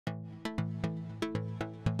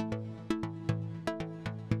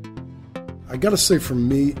I gotta say, for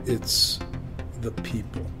me, it's the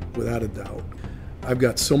people, without a doubt. I've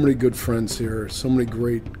got so many good friends here, so many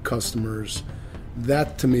great customers.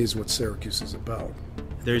 That, to me, is what Syracuse is about.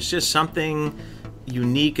 There's just something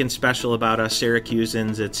unique and special about us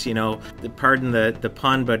Syracusans. It's, pardon the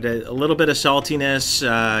pun, but a little bit of saltiness,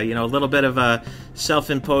 a little bit of a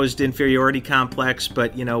self-imposed inferiority complex,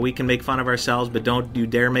 but, we can make fun of ourselves, but don't you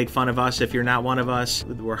dare make fun of us if you're not one of us.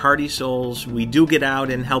 We're hearty souls. We do get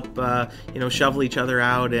out and help, shovel each other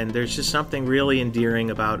out, and there's just something really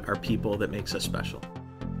endearing about our people that makes us special.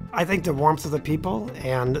 I think the warmth of the people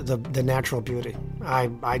and the natural beauty.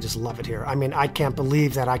 I just love it here. I mean, I can't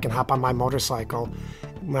believe that I can hop on my motorcycle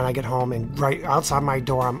when I get home, and right outside my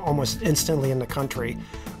door, I'm almost instantly in the country,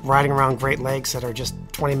 riding around Great Lakes that are just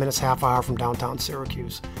 20 minutes, half hour from downtown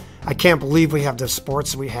Syracuse. I can't believe we have the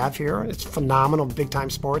sports that we have here. It's phenomenal, big-time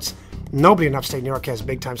sports. Nobody in upstate New York has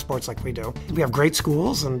big-time sports like we do. We have great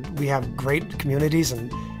schools, and we have great communities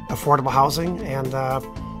and affordable housing, and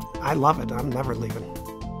I love it. I'm never leaving.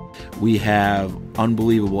 We have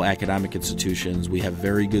unbelievable academic institutions. We have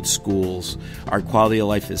very good schools. Our quality of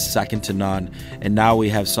life is second to none. And now we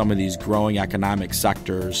have some of these growing economic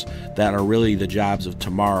sectors that are really the jobs of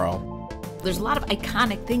tomorrow. There's a lot of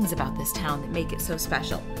iconic things about this town that make it so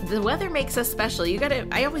special. The weather makes us special.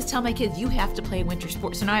 I always tell my kids, you have to play winter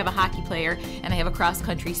sports. So now I have a hockey player and I have a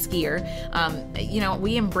cross-country skier.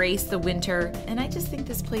 We embrace the winter, and I just think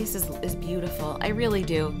this place is beautiful. I really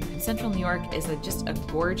do. Central New York is just a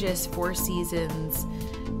gorgeous, 4 seasons,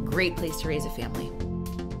 great place to raise a family.